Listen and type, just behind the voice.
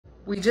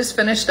We just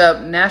finished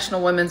up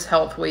National Women's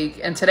Health Week,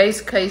 and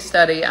today's case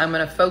study, I'm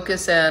going to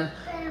focus in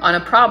on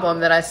a problem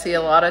that I see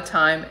a lot of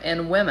time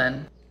in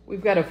women.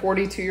 We've got a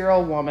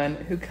 42-year-old woman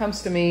who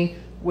comes to me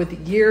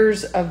with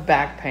years of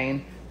back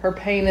pain. Her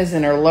pain is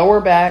in her lower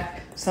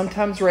back,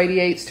 sometimes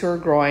radiates to her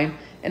groin,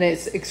 and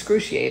it's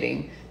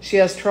excruciating. She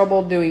has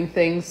trouble doing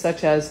things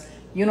such as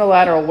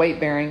unilateral weight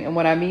bearing, and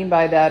what I mean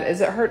by that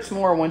is it hurts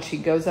more when she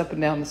goes up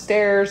and down the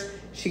stairs,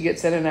 she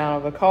gets in and out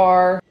of a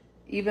car,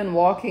 even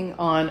walking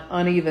on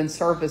uneven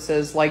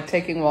surfaces like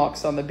taking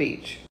walks on the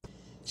beach.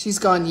 She's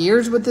gone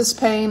years with this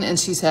pain, and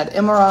she's had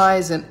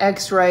MRIs and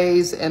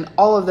x-rays, and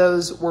all of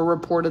those were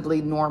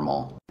reportedly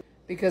normal.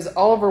 Because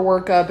all of her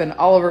workup and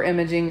all of her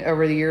imaging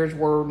over the years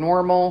were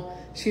normal,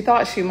 she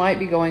thought she might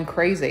be going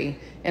crazy.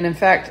 And in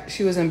fact,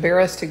 she was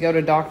embarrassed to go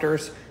to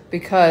doctors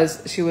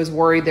because she was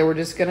worried they were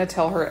just going to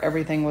tell her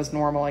everything was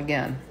normal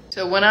again.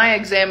 So when I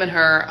examine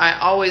her, I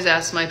always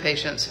ask my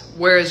patients,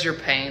 where is your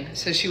pain?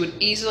 So she would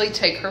easily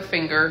take her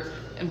finger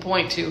and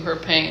point to her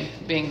pain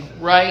being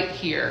right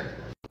here.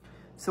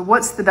 So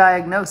what's the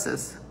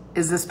diagnosis?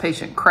 Is this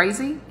patient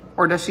crazy,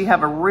 or does she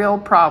have a real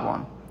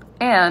problem?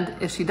 And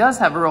if she does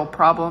have a real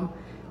problem,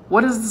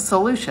 what is the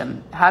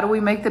solution? How do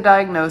we make the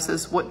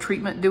diagnosis? What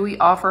treatment do we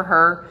offer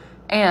her?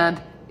 And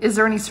is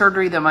there any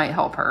surgery that might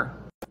help her?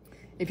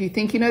 If you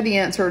think you know the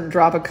answer,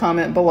 drop a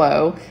comment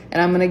below,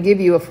 and I'm going to give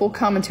you a full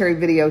commentary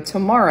video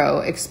tomorrow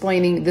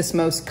explaining this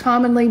most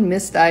commonly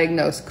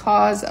misdiagnosed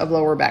cause of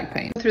lower back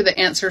pain. Through the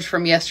answers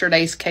from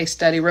yesterday's case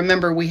study,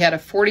 remember we had a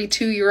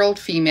 42-year-old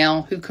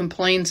female who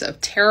complains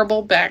of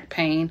terrible back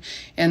pain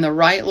in the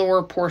right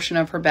lower portion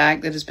of her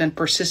back that has been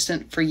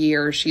persistent for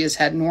years. She has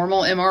had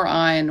normal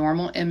MRI and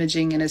normal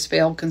imaging and has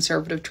failed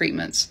conservative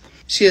treatments.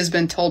 She has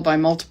been told by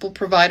multiple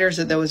providers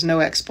that there was no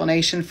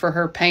explanation for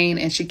her pain,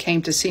 and she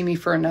came to see me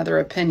for another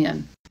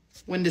opinion.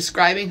 When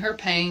describing her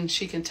pain,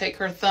 she can take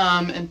her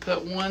thumb and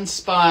put one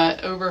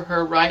spot over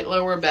her right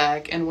lower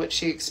back in which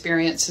she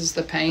experiences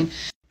the pain.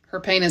 Her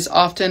pain is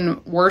often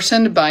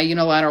worsened by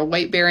unilateral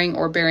weight bearing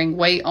or bearing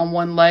weight on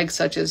one leg,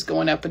 such as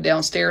going up and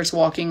down stairs,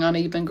 walking on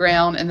even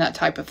ground, and that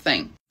type of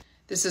thing.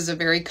 This is a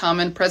very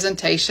common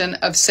presentation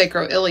of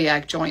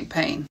sacroiliac joint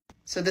pain.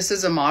 So this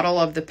is a model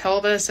of the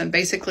pelvis, and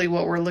basically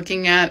what we're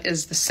looking at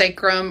is the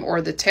sacrum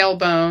or the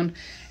tailbone,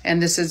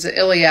 and this is the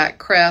iliac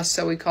crest,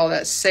 so we call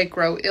that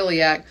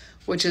sacroiliac,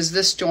 which is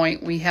this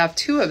joint. We have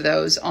two of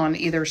those on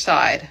either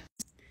side.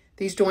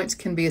 These joints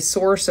can be a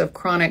source of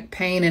chronic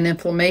pain and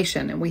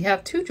inflammation, and we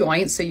have two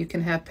joints, so you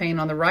can have pain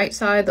on the right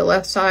side, the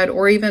left side,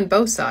 or even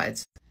both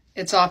sides.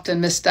 It's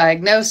often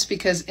misdiagnosed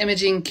because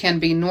imaging can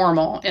be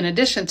normal. In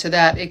addition to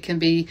that, it can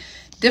be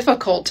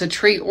difficult to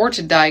treat or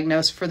to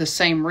diagnose for the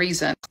same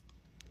reason.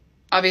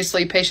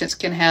 Obviously, patients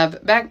can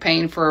have back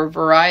pain for a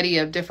variety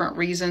of different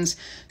reasons,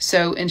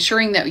 so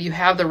ensuring that you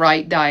have the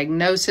right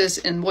diagnosis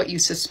and what you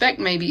suspect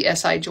may be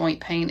SI joint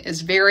pain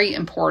is very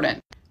important.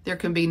 There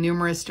can be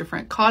numerous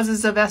different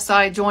causes of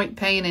SI joint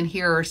pain, and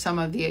here are some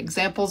of the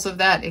examples of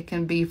that. It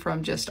can be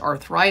from just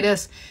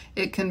arthritis.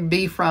 It can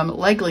be from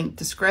leg length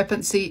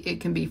discrepancy. It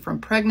can be from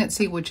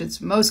pregnancy, which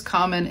is most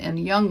common in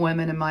young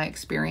women in my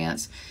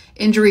experience.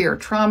 Injury or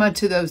trauma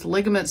to those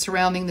ligaments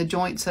surrounding the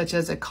joint, such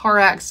as a car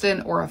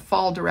accident or a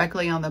fall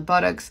directly on the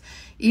buttocks.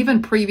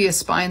 Even previous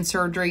spine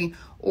surgery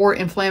or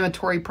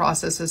inflammatory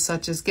processes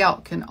such as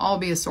gout can all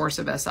be a source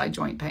of SI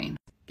joint pain.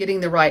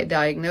 Getting the right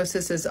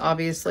diagnosis is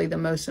obviously the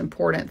most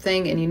important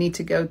thing, and you need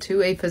to go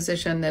to a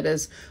physician that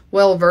is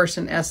well-versed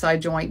in SI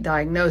joint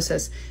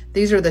diagnosis.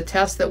 These are the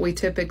tests that we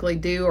typically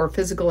do, or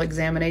physical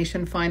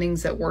examination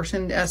findings that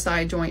worsened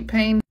SI joint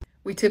pain.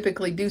 We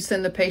typically do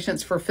send the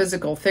patients for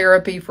physical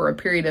therapy for a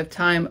period of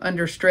time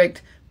under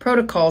strict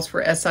protocols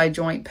for SI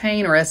joint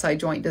pain or SI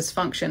joint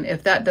dysfunction.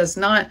 If that does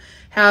not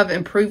have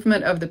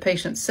improvement of the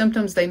patient's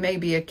symptoms, they may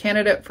be a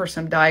candidate for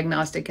some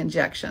diagnostic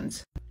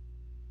injections.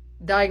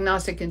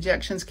 Diagnostic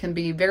injections can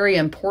be very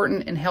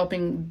important in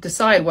helping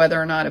decide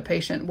whether or not a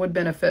patient would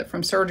benefit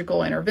from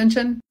surgical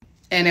intervention.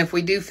 And if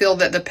we do feel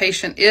that the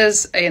patient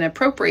is an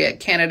appropriate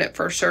candidate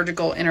for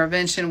surgical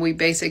intervention, we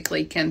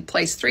basically can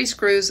place 3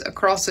 screws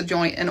across the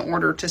joint in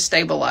order to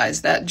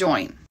stabilize that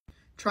joint.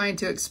 Trying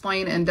to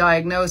explain and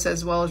diagnose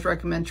as well as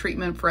recommend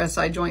treatment for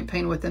SI joint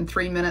pain within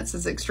 3 minutes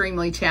is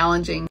extremely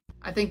challenging.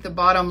 I think the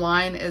bottom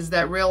line is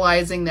that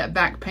realizing that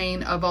back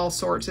pain of all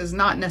sorts is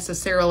not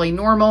necessarily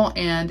normal,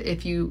 and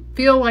if you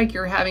feel like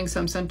you're having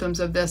some symptoms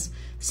of this,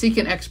 seek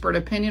an expert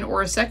opinion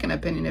or a second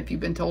opinion if you've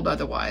been told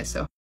otherwise.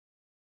 So